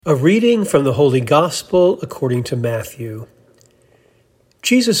A reading from the Holy Gospel according to Matthew.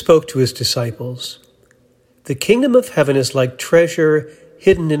 Jesus spoke to his disciples, "The kingdom of heaven is like treasure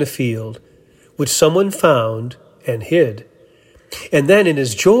hidden in a field, which someone found and hid. And then in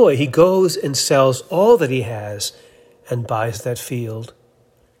his joy he goes and sells all that he has and buys that field.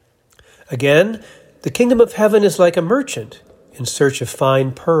 Again, the kingdom of heaven is like a merchant in search of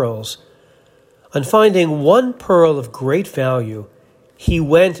fine pearls. On finding one pearl of great value, he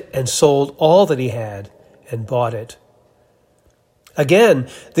went and sold all that he had and bought it. Again,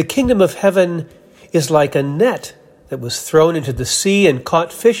 the kingdom of heaven is like a net that was thrown into the sea and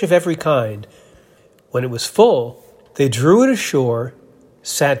caught fish of every kind. When it was full, they drew it ashore,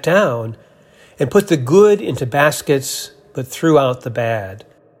 sat down, and put the good into baskets, but threw out the bad.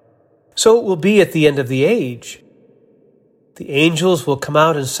 So it will be at the end of the age. The angels will come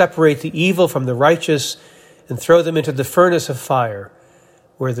out and separate the evil from the righteous and throw them into the furnace of fire,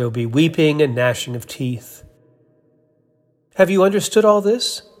 where there will be weeping and gnashing of teeth." "Have you understood all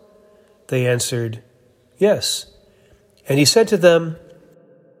this?" They answered, "Yes." And he said to them,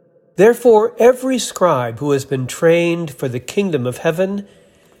 "Therefore every scribe who has been trained for the kingdom of heaven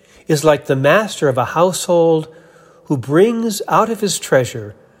is like the master of a household who brings out of his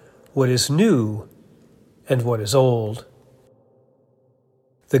treasure what is new and what is old."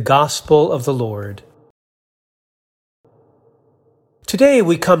 The Gospel of the Lord. Today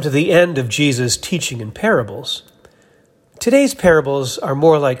we come to the end of Jesus' teaching in parables. Today's parables are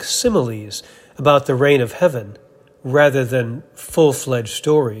more like similes about the reign of heaven, rather than full-fledged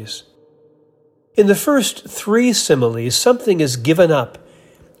stories. In the first three similes, something is given up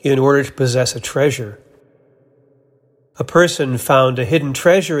in order to possess a treasure. A person found a hidden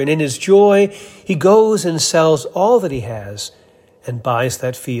treasure, and in his joy, he goes and sells all that he has and buys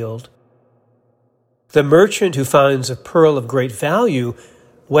that field. The merchant who finds a pearl of great value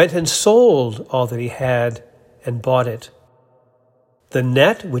went and sold all that he had and bought it. The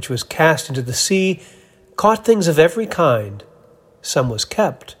net which was cast into the sea caught things of every kind. Some was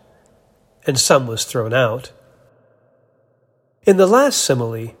kept, and some was thrown out. In the last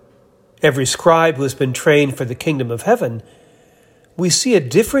simile, every scribe who has been trained for the kingdom of heaven, we see a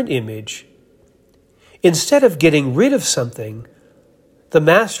different image. Instead of getting rid of something, the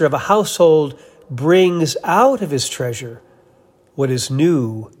master of a household brings out of his treasure what is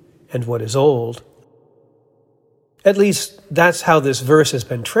new and what is old. At least that's how this verse has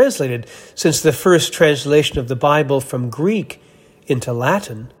been translated since the first translation of the Bible from Greek into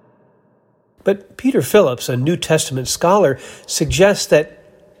Latin. But Peter Phillips, a New Testament scholar, suggests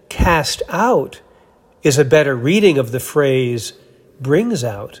that cast out is a better reading of the phrase brings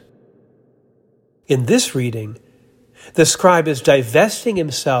out. In this reading, the scribe is divesting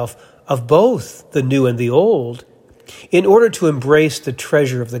himself of both the new and the old in order to embrace the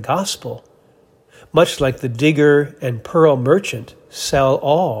treasure of the gospel, much like the digger and pearl merchant sell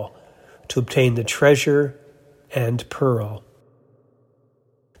all to obtain the treasure and pearl.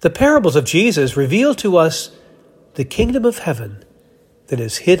 The parables of Jesus reveal to us the kingdom of heaven that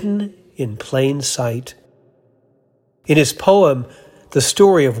is hidden in plain sight. In his poem, The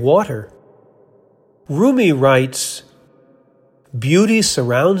Story of Water, Rumi writes, "Beauty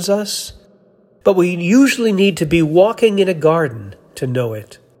surrounds us, but we usually need to be walking in a garden to know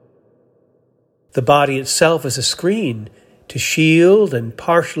it. The body itself is a screen to shield and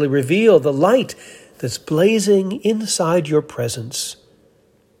partially reveal the light that's blazing inside your presence.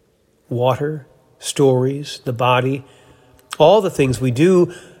 Water, stories, the body, all the things we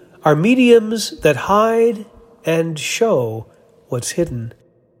do are mediums that hide and show what's hidden.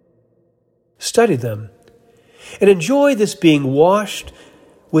 Study them and enjoy this being washed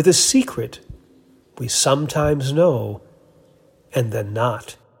with a secret we sometimes know and then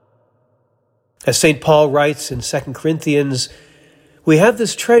not." As St. Paul writes in 2 Corinthians, "We have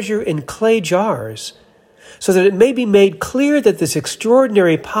this treasure in clay jars, so that it may be made clear that this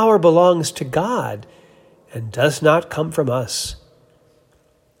extraordinary power belongs to God and does not come from us."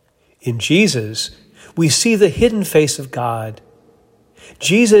 In Jesus, we see the hidden face of God.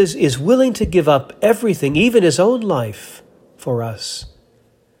 Jesus is willing to give up everything, even his own life, for us.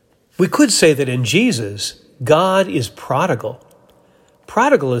 We could say that in Jesus, God is prodigal.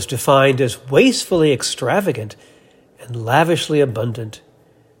 Prodigal is defined as wastefully extravagant and lavishly abundant.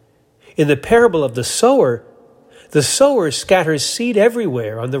 In the parable of the sower scatters seed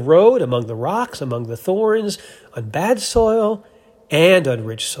everywhere, on the road, among the rocks, among the thorns, on bad soil, and on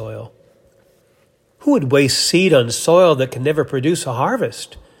rich soil. Who would waste seed on soil that can never produce a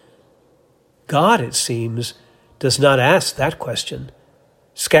harvest? God, it seems, does not ask that question,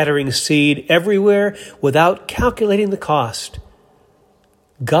 scattering seed everywhere without calculating the cost.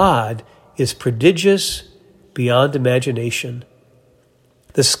 God is prodigious beyond imagination.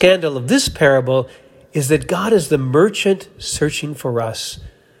 The scandal of this parable is that God is the merchant searching for us,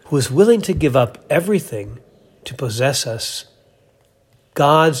 who is willing to give up everything to possess us.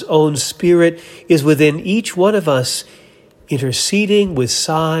 God's own Spirit is within each one of us, interceding with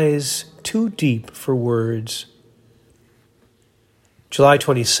sighs too deep for words. July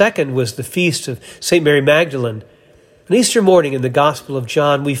 22nd was the feast of St. Mary Magdalene. On Easter morning in the Gospel of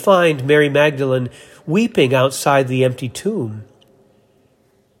John, we find Mary Magdalene weeping outside the empty tomb.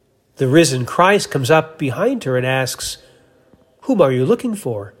 The risen Christ comes up behind her and asks, "Whom are you looking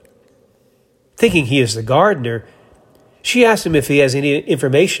for?" Thinking he is the gardener, she asks him if he has any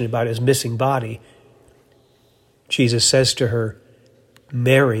information about his missing body. Jesus says to her,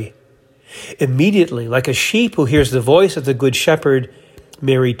 "Mary." Immediately, like a sheep who hears the voice of the Good Shepherd,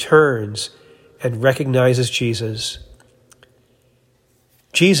 Mary turns and recognizes Jesus.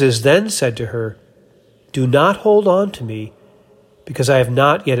 Jesus then said to her, "Do not hold on to me, because I have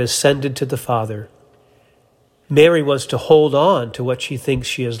not yet ascended to the Father." Mary wants to hold on to what she thinks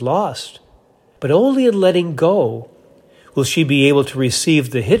she has lost, but only in letting go will she be able to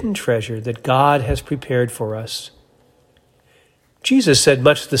receive the hidden treasure that God has prepared for us. Jesus said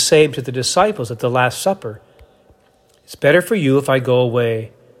much the same to the disciples at the Last Supper. "It's better for you if I go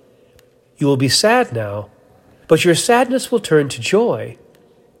away. You will be sad now, but your sadness will turn to joy.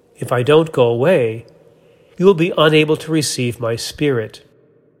 If I don't go away, you will be unable to receive my Spirit."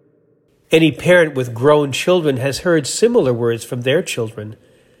 Any parent with grown children has heard similar words from their children.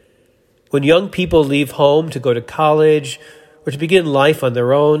 When young people leave home to go to college or to begin life on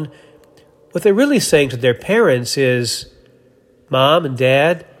their own, what they're really saying to their parents is, "Mom and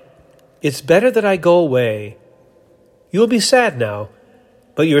Dad, it's better that I go away. You will be sad now,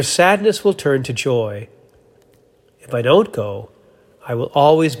 but your sadness will turn to joy. If I don't go, I will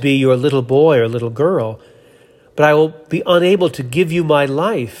always be your little boy or little girl, but I will be unable to give you my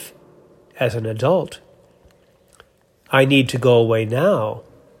life as an adult. I need to go away now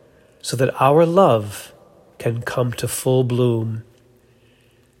so that our love can come to full bloom."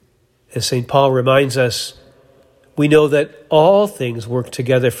 As St. Paul reminds us, we know that all things work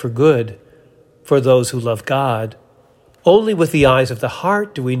together for good for those who love God. Only with the eyes of the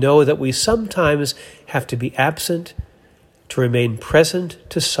heart do we know that we sometimes have to be absent to remain present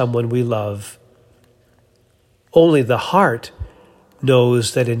to someone we love. Only the heart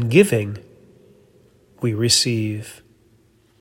knows that in giving we receive.